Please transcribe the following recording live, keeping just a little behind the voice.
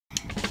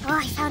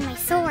I found my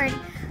sword.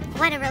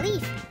 What a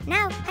relief.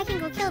 Now I can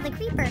go kill the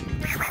creeper.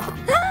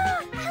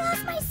 Ah, I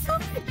lost my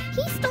sword.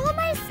 He stole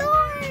my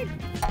sword.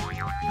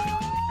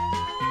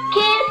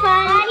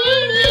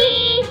 KidsFunTV.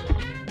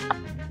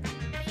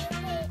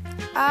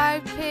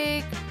 I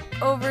pick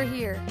over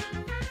here.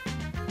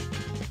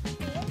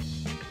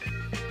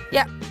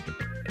 Yeah.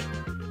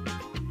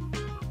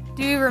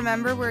 Do you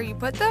remember where you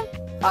put them?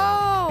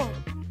 Oh!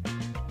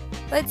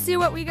 Let's see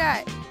what we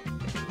got.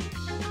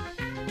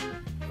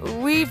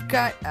 We've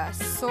got a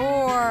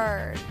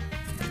sword.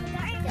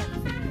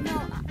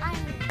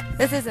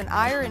 This is an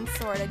iron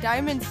sword. A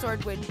diamond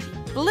sword would be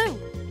blue.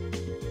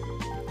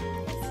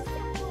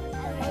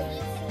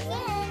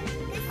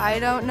 I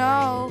don't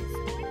know.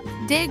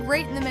 Dig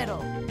right in the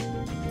middle.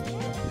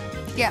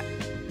 Yeah.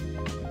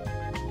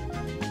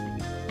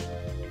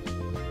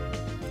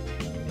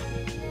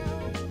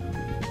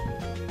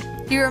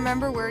 Do you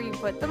remember where you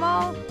put them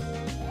all?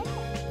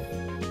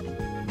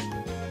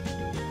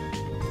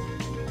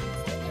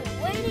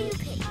 Where do you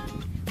pick?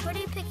 Where do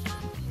you pick?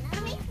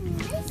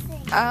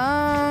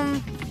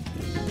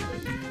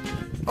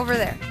 Over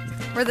there,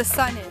 where the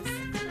sun is.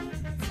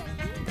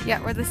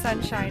 Yeah, where the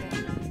sun's shining.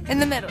 In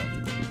the middle.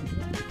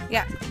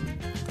 Yeah.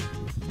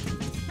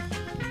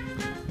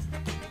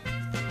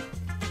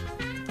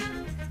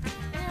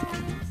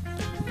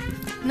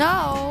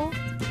 No.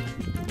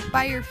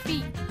 By your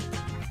feet.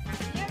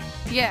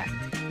 Yeah.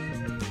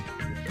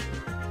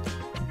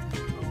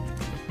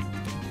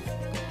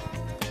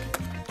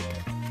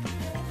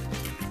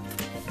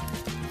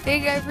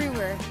 Dig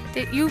everywhere.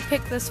 You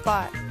pick the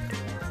spot.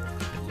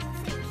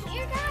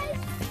 Here, guys.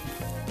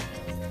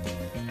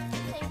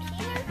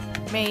 Here.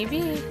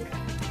 Maybe.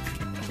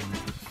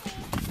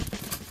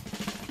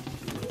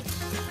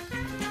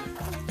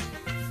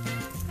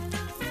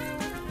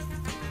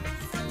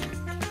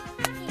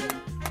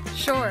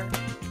 Sure.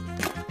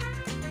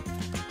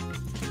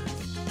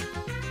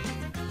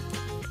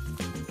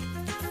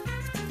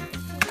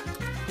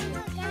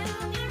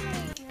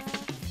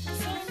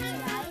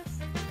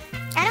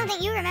 I don't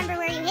think you remember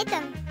where you hid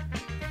them.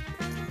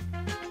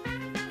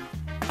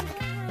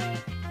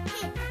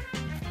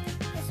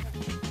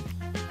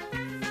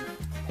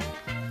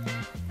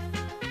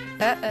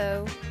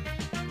 Uh-oh.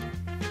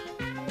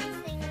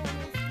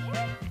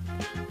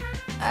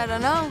 I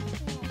don't know.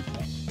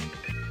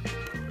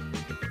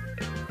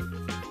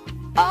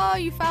 Oh,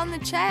 you found the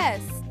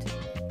chest.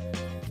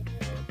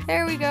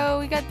 There we go.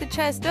 We got the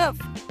chest up.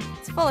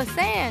 It's full of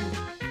sand.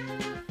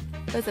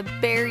 There's a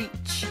buried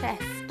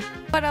chest.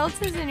 What else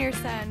is in your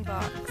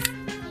sandbox?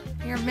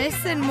 You're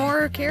missing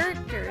more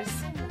characters.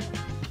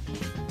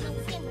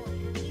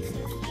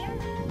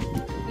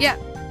 Yeah.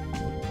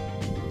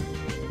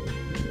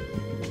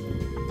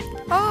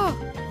 Oh,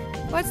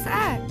 what's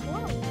that?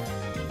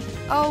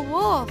 Oh,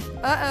 wolf.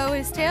 Uh-oh,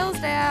 his tail's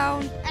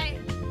down.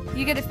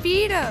 You gotta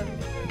feed him.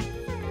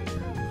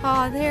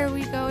 Oh, there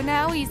we go.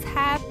 Now he's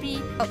happy.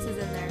 What else is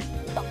in there?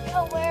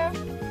 Oh, where?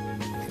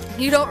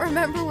 You don't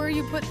remember where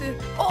you put the...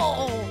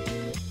 Oh,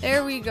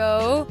 there we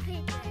go.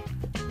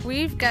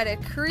 We've got a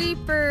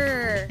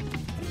creeper.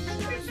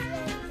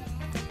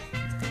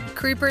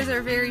 Creepers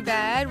are very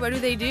bad. What do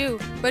they do?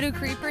 What do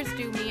creepers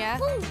do, Mia?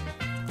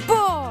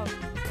 Boom!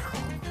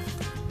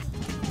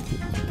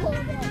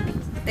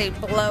 They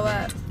blow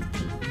up.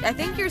 I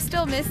think you're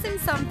still missing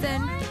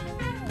something.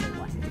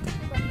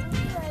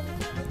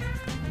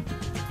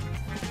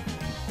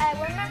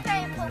 We're not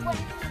going to put one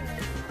here.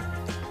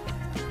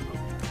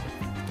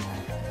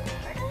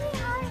 Where do we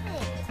hide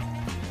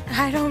it?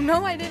 I don't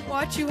know. I didn't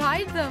watch you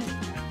hide them.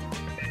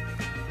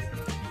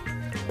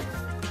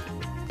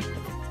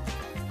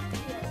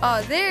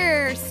 Oh,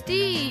 there's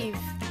Steve.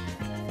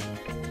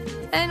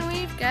 And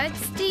we've got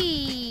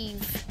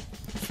Steve.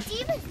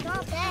 Steve is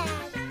not bad.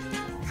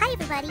 Hi,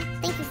 everybody.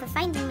 Thank you for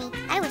finding me.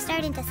 I was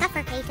starting to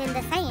suffocate in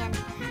the sand.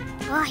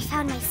 Oh, I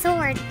found my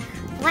sword.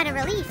 What a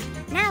relief.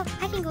 Now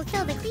I can go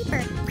kill the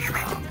creeper.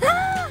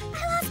 Ah,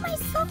 I lost my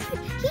sword.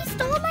 He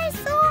stole my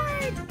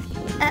sword.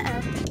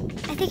 Uh-oh.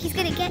 I think he's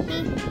gonna get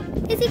me.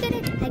 Is he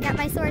gonna? I got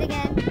my sword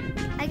again.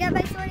 I got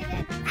my sword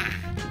again.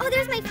 Oh,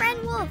 there's my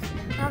friend Wolf.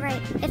 All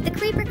right, if the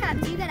creeper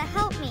comes, you gotta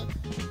help me.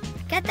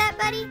 Get that,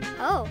 buddy?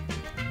 Oh.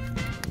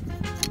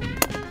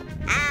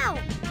 Ow!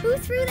 Who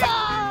threw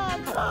that?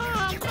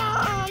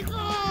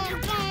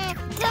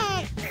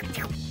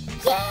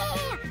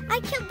 Yeah! I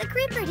killed the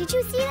creeper. Did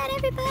you see that,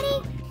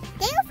 everybody?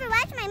 Thank you for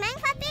watching my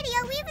Minecraft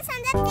video. Leave us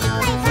on that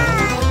like